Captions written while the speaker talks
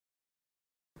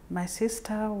My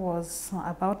sister was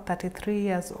about 33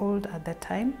 years old at the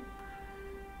time.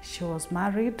 She was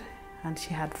married and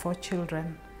she had 4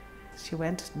 children. She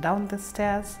went down the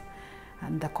stairs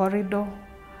and the corridor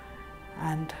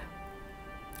and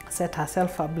set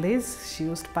herself ablaze. She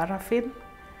used paraffin,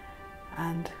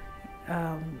 and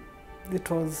it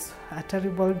was a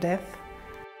terrible death.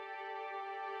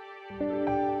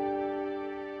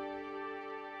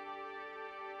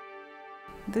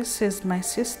 This is my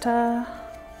sister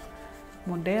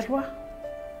Moderwa.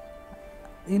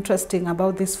 Interesting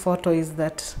about this photo is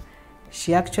that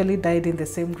she actually died in the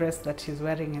same dress that she's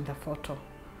wearing in the photo.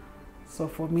 So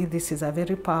for me, this is a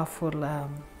very powerful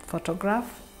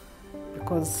photograph,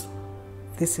 because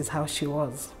this is how she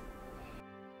was.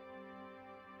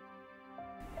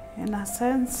 In a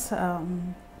sense,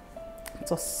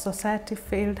 the society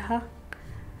failed her,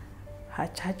 her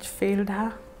church failed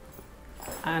her,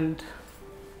 and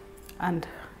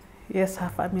yes, her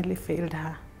family failed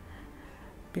her,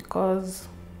 because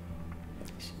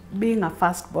being a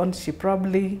firstborn,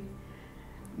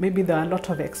 maybe there were a lot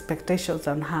of expectations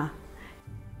on her.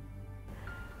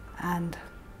 And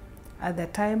at the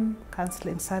time,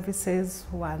 counseling services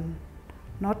were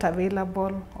not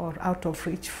available or out of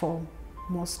reach for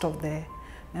most of the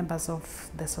members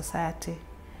of the society.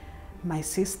 My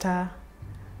sister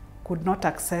could not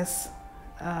access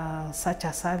such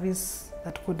a service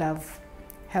that could have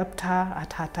helped her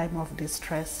at her time of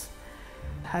distress.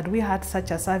 Had we had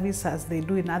such a service as they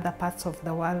do in other parts of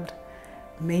the world,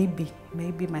 maybe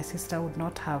my sister would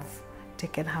not have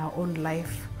taken her own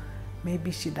life.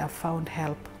 Maybe she'd have found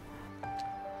help.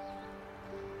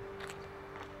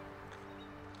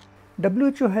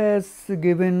 WHO has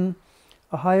given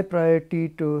a high priority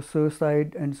to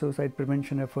suicide and suicide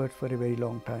prevention efforts for a very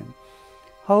long time.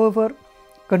 However,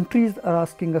 countries are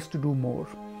asking us to do more,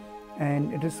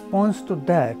 and in response to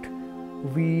that,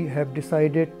 we have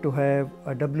decided to have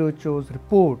a WHO's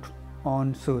report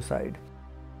on suicide.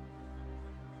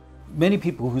 Many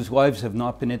people whose lives have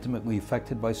not been intimately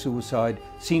affected by suicide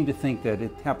seem to think that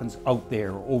it happens out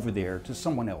there or over there to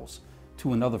someone else,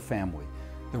 to another family.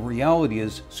 The reality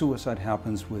is suicide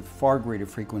happens with far greater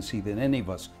frequency than any of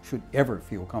us should ever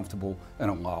feel comfortable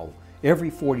and allow. Every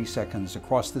 40 seconds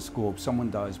across this globe, someone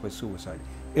dies by suicide.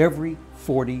 Every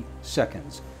 40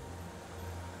 seconds.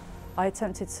 I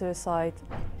attempted suicide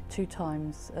 2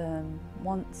 times,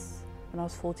 once when I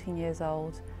was 14 years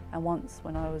old and once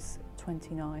when I was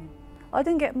 29. I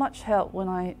didn't get much help when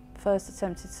I first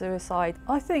attempted suicide.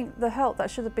 I think the help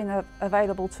that should have been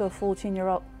available to a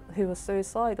 14-year-old who was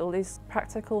suicidal is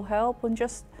practical help and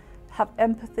just have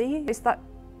empathy. It's that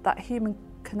human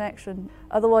connection.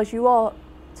 Otherwise you are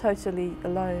totally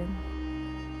alone.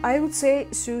 I would say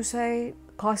suicide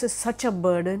causes such a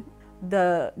burden,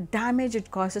 the damage it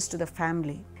causes to the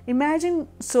family. Imagine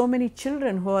so many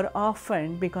children who are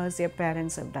orphaned because their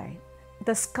parents have died.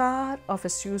 The scar of a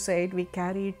suicide we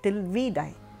carry till we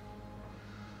die.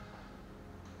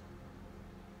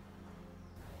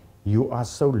 You are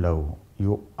so low,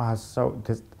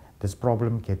 this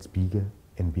problem gets bigger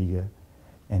and bigger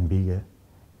and bigger.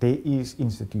 There is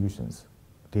institutions,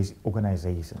 there's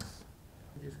organizations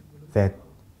that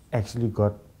actually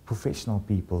got professional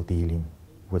people dealing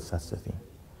with such a thing.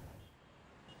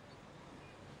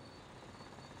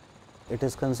 It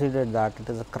is considered that it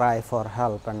is a cry for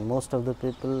help, and most of the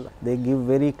people, they give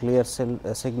very clear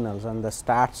signals, and the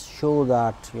stats show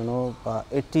that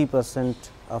 80%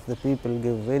 of the people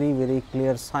give very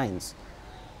clear signs.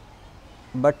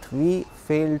 But we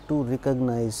fail to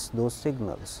recognize those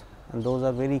signals, and those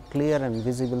are very clear and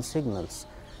visible signals.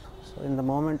 So in the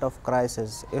moment of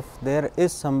crisis, if there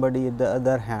is somebody at the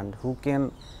other hand who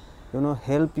can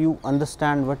help you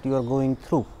understand what you are going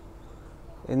through,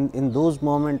 in those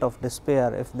moments of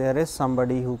despair, if there is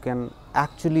somebody who can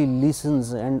actually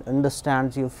listens and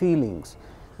understands your feelings,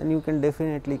 then you can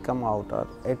definitely come out.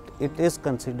 It is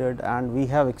considered, and we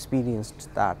have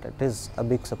experienced that it is a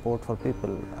big support for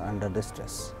people under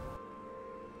distress.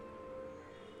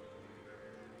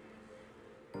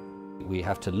 We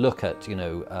have to look at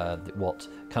what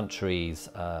countries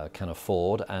can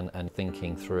afford, and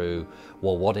thinking through,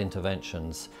 well, what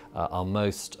interventions are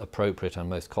most appropriate and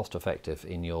most cost effective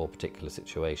in your particular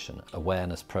situation.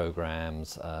 Awareness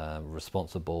programs,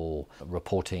 responsible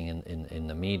reporting in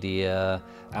the media,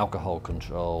 alcohol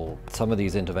control. Some of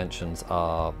these interventions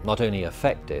are not only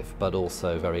effective but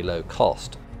also very low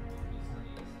cost.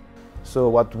 So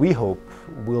what we hope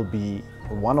will be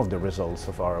one of the results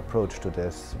of our approach to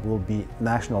this will be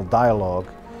national dialogue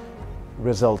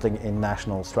resulting in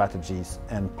national strategies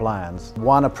and plans.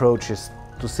 One approach is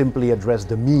to simply address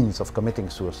the means of committing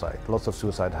suicide. Lots of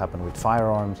suicide happen with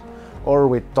firearms or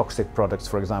with toxic products,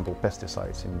 for example,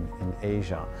 pesticides in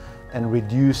Asia. And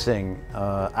reducing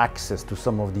access to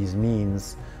some of these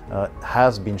means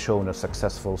has been shown a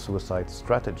successful suicide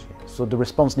strategy. So the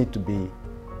response needs to be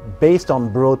based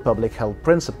on broad public health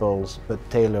principles, but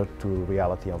tailored to the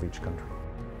reality of each country.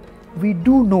 We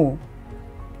do know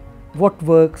what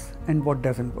works and what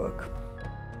doesn't work.